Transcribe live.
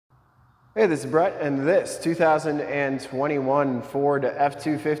Hey, this is Brett, and this 2021 Ford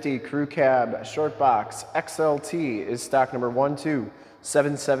F250 Crew Cab Shortbox XLT is stock number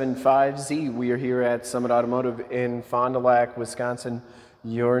 12775Z. We are here at Summit Automotive in Fond du Lac, Wisconsin,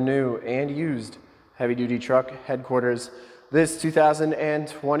 your new and used heavy-duty truck headquarters. This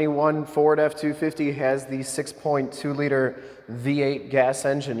 2021 Ford F250 has the 6.2-liter V8 gas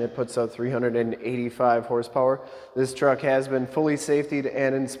engine. It puts out 385 horsepower. This truck has been fully safetied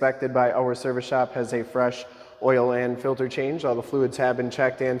and inspected by our service shop, has a fresh oil and filter change. All the fluids have been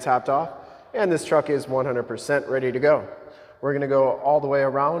checked and topped off, and this truck is 100% ready to go. We're going to go all the way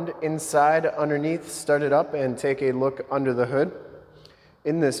around, inside, underneath, start it up, and take a look under the hood.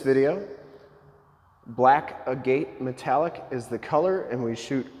 In this video, black agate metallic is the color, and we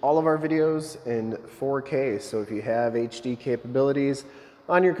shoot all of our videos in 4K. So if you have HD capabilities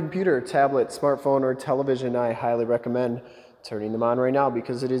on your computer, tablet, smartphone, or television, I highly recommend turning them on right now,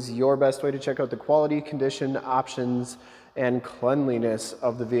 because it is your best way to check out the quality, condition, options, and cleanliness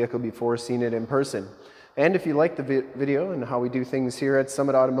of the vehicle before seeing it in person. And if you like the video and how we do things here at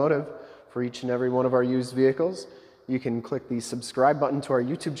Summit Automotive for each and every one of our used vehicles, you can click the subscribe button to our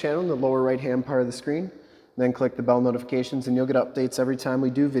YouTube channel in the lower right-hand part of the screen, then click the bell notifications, and you'll get updates every time we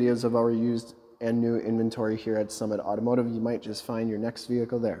do videos of our used and new inventory here at Summit Automotive. You might just find your next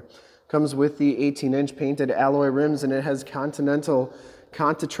vehicle there. Comes with the 18-inch painted alloy rims, and it has Continental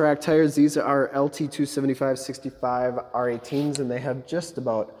Contirac tires. These are L.T.C.H 275 R18s, and they have just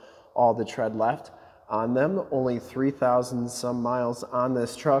about all the tread left on them. Only 3,000 some miles on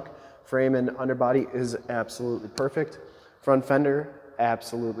this truck. Frame and underbody is absolutely perfect. Front fender,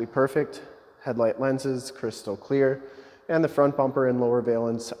 absolutely perfect. Headlight lenses, crystal clear. And the front bumper and lower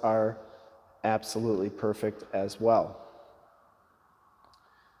valence are absolutely perfect as well.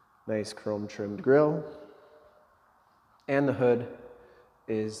 Nice chrome trimmed grille. And the hood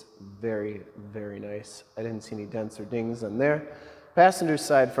is very, very nice. I didn't see any dents or dings on there. Passenger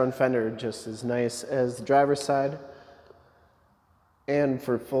side front fender just as nice as the driver's side. And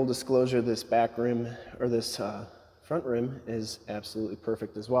for full disclosure, this back rim, or this front rim, is absolutely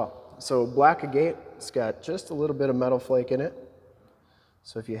perfect as well. So black agate, it's got just a little bit of metal flake in it.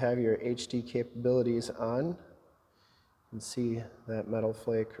 So if you have your HD capabilities on, you can see that metal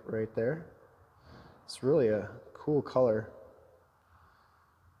flake right there. It's really a cool color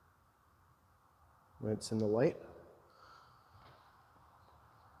when it's in the light.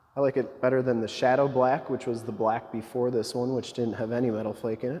 I like it better than the shadow black, which was the black before this one, which didn't have any metal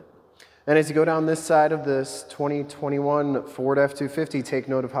flake in it. And as you go down this side of this 2021 Ford F250, take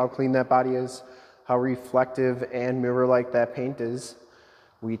note of how clean that body is, how reflective and mirror-like that paint is.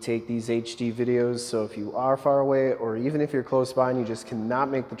 We take these HD videos, so if you are far away, or even if you're close by and you just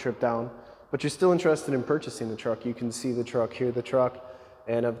cannot make the trip down, but you're still interested in purchasing the truck, you can see the truck, hear the truck,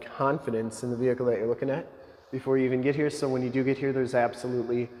 and have confidence in the vehicle that you're looking at before you even get here. So when you do get here, there's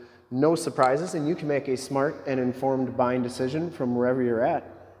absolutely no surprises, and you can make a smart and informed buying decision from wherever you're at.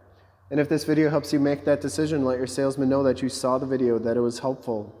 And if this video helps you make that decision, let your salesman know that you saw the video, that it was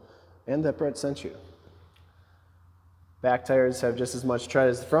helpful, and that Brett sent you. Back tires have just as much tread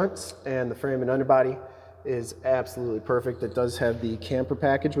as the fronts, and the frame and underbody is absolutely perfect. It does have the camper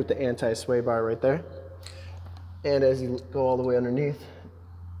package with the anti-sway bar right there. And as you go all the way underneath,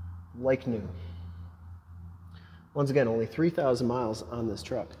 like new. Once again, only 3,000 miles on this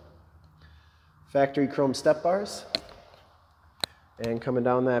truck. Factory chrome step bars. And coming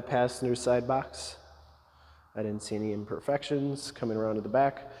down that passenger side box, I didn't see any imperfections. Coming around to the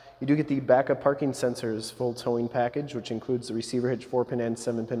back, you do get the backup parking sensors full towing package, which includes the receiver hitch 4-pin and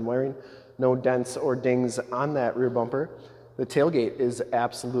 7-pin wiring. No dents or dings on that rear bumper. The tailgate is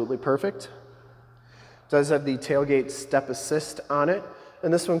absolutely perfect. It does have the tailgate step assist on it.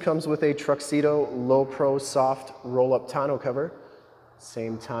 And this one comes with a Truxedo Low Pro Soft roll-up tonneau cover.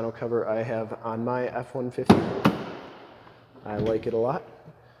 Same tonneau cover I have on my F-150. I like it a lot.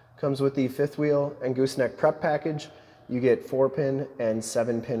 Comes with the fifth wheel and gooseneck prep package. You get 4-pin and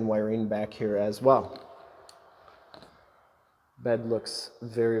 7-pin wiring back here as well. Bed looks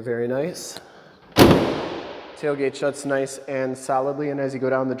very, very nice. Tailgate shuts nice and solidly, and as you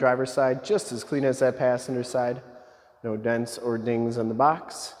go down the driver's side, just as clean as that passenger side. No dents or dings on the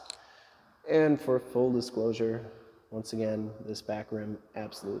box. And for full disclosure, once again, this back rim,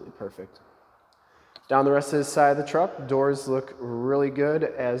 absolutely perfect. Down the rest of this side of the truck, doors look really good,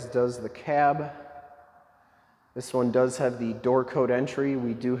 as does the cab. This one does have the door code entry.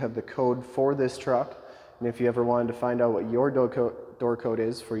 We do have the code for this truck. And if you ever wanted to find out what your door code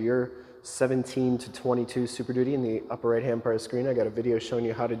is for your 17 to 22 Super Duty, in the upper right-hand part of the screen, I got a video showing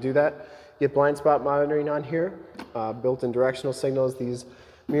you how to do that. Get blind spot monitoring on here, built-in directional signals. These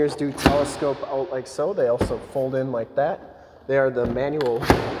Mirrors do telescope out like so. They also fold in like that. They are the manual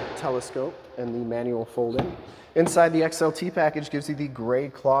telescope and the manual fold in. Inside the XLT package gives you the gray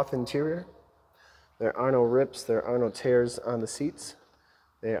cloth interior. There are no rips, there are no tears on the seats.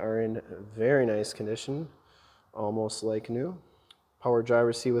 They are in very nice condition, almost like new. Power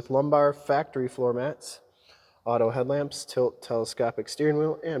driver's seat with lumbar, factory floor mats, auto headlamps, tilt telescopic steering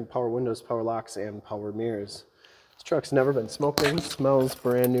wheel, and power windows, power locks, and power mirrors. This truck's never been smoked in, smells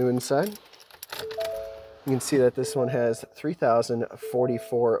brand new inside. You can see that this one has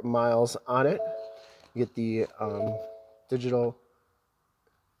 3,044 miles on it. You get the digital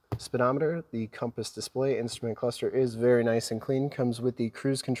speedometer, the compass display, instrument cluster is very nice and clean. Comes with the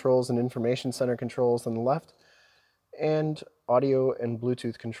cruise controls and information center controls on the left, and audio and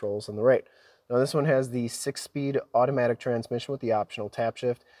Bluetooth controls on the right. Now this one has the 6-speed automatic transmission with the optional tap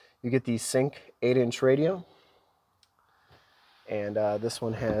shift. You get the Sync 8-inch radio, and this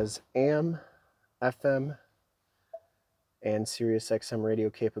one has AM, FM, and Sirius XM radio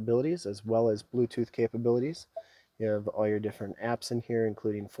capabilities, as well as Bluetooth capabilities. You have all your different apps in here,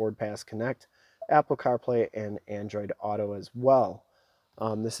 including FordPass Connect, Apple CarPlay, and Android Auto as well.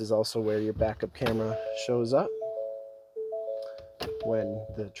 This is also where your backup camera shows up when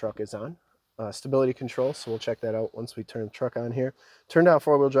the truck is on. Stability control, so we'll check that out once we turn the truck on here. Turned out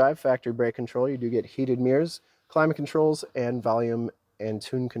 4-wheel drive, factory brake control. You do get heated mirrors, climate controls, and volume and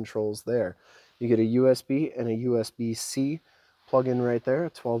tune controls there. You get a USB and a USB-C plug-in right there,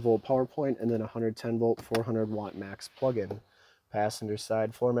 a 12-volt power point, and then a 110-volt 400-watt max plug-in. Passenger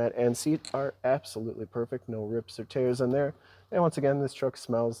side floor mat and seat are absolutely perfect, no rips or tears in there. And once again, this truck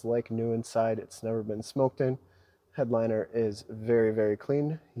smells like new inside. It's never been smoked in. Headliner is very, very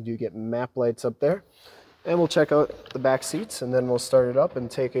clean. You do get map lights up there. And we'll check out the back seats, and then we'll start it up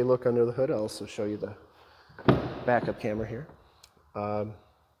and take a look under the hood. I'll also show you the backup camera here.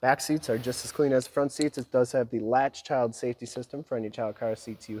 Back seats are just as clean as the front seats. It does have the Latch child safety system for any child car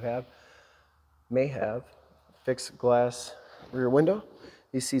seats you may have. Fixed glass rear window.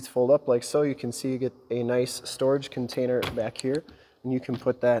 These seats fold up like so. You can see you get a nice storage container back here, and you can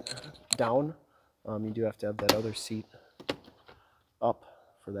put that down. You do have to have that other seat up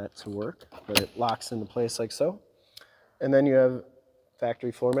for that to work, but it locks into place like so. And then you have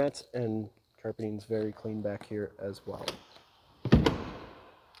factory floor mats, and carpeting's very clean back here as well.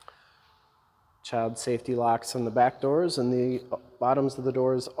 Child safety locks on the back doors, and the bottoms of the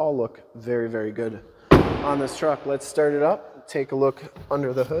doors all look very, very good on this truck. Let's start it up, take a look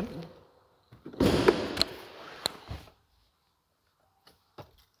under the hood.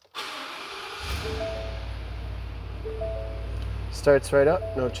 Starts right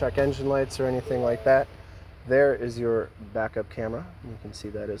up, no check engine lights or anything like that. There is your backup camera. You can see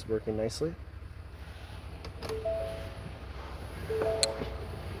that is working nicely.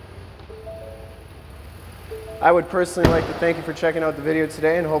 I would personally like to thank you for checking out the video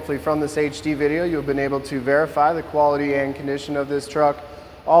today, and hopefully from this HD video you've been able to verify the quality and condition of this truck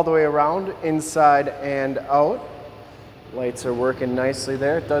all the way around, inside and out. Lights are working nicely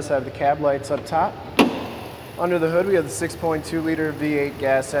there. It does have the cab lights up top. Under the hood we have the 6.2 liter V8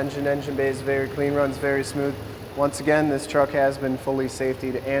 gas engine. Engine bay is very clean, runs very smooth. Once again, this truck has been fully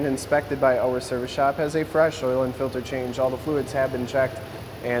safetied and inspected by our service shop. Has a fresh oil and filter change. All the fluids have been checked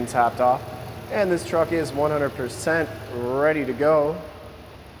and topped off. And this truck is 100% ready to go.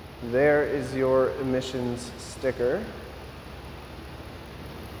 There is your emissions sticker.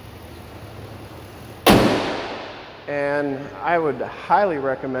 And I would highly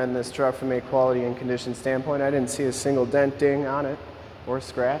recommend this truck from a quality and condition standpoint. I didn't see a single dent, ding on it or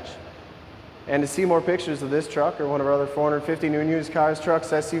scratch. And to see more pictures of this truck or one of our other 450 new and used cars, trucks,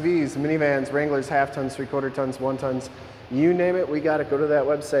 SUVs, minivans, Wranglers, half tons, 3/4 tons, 1 tons, you name it, we got it. Go to that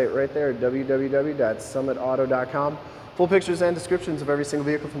website right there, www.summitauto.com. Full pictures and descriptions of every single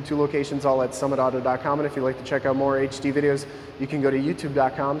vehicle from 2 locations, all at summitauto.com. And if you'd like to check out more HD videos, you can go to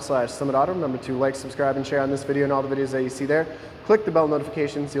youtube.com/summitauto. Remember to like, subscribe, and share on this video and all the videos that you see there. Click the bell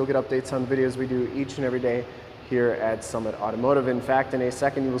notifications. You'll get updates on videos we do each and every day here at Summit Automotive. In fact, in a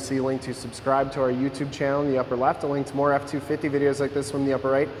second, you will see a link to subscribe to our YouTube channel in the upper left, a link to more F250 videos like this one in the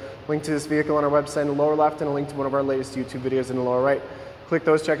upper right, link to this vehicle on our website in the lower left, and a link to one of our latest YouTube videos in the lower right. Click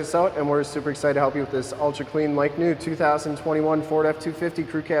those, check us out, and we're super excited to help you with this ultra clean, like new 2021 Ford F250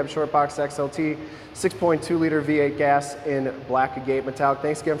 Crew Cab Shortbox XLT 6.2 liter V8 gas in black Agate metallic.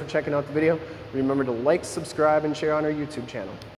 Thanks again for checking out the video. Remember to like, subscribe, and share on our YouTube channel.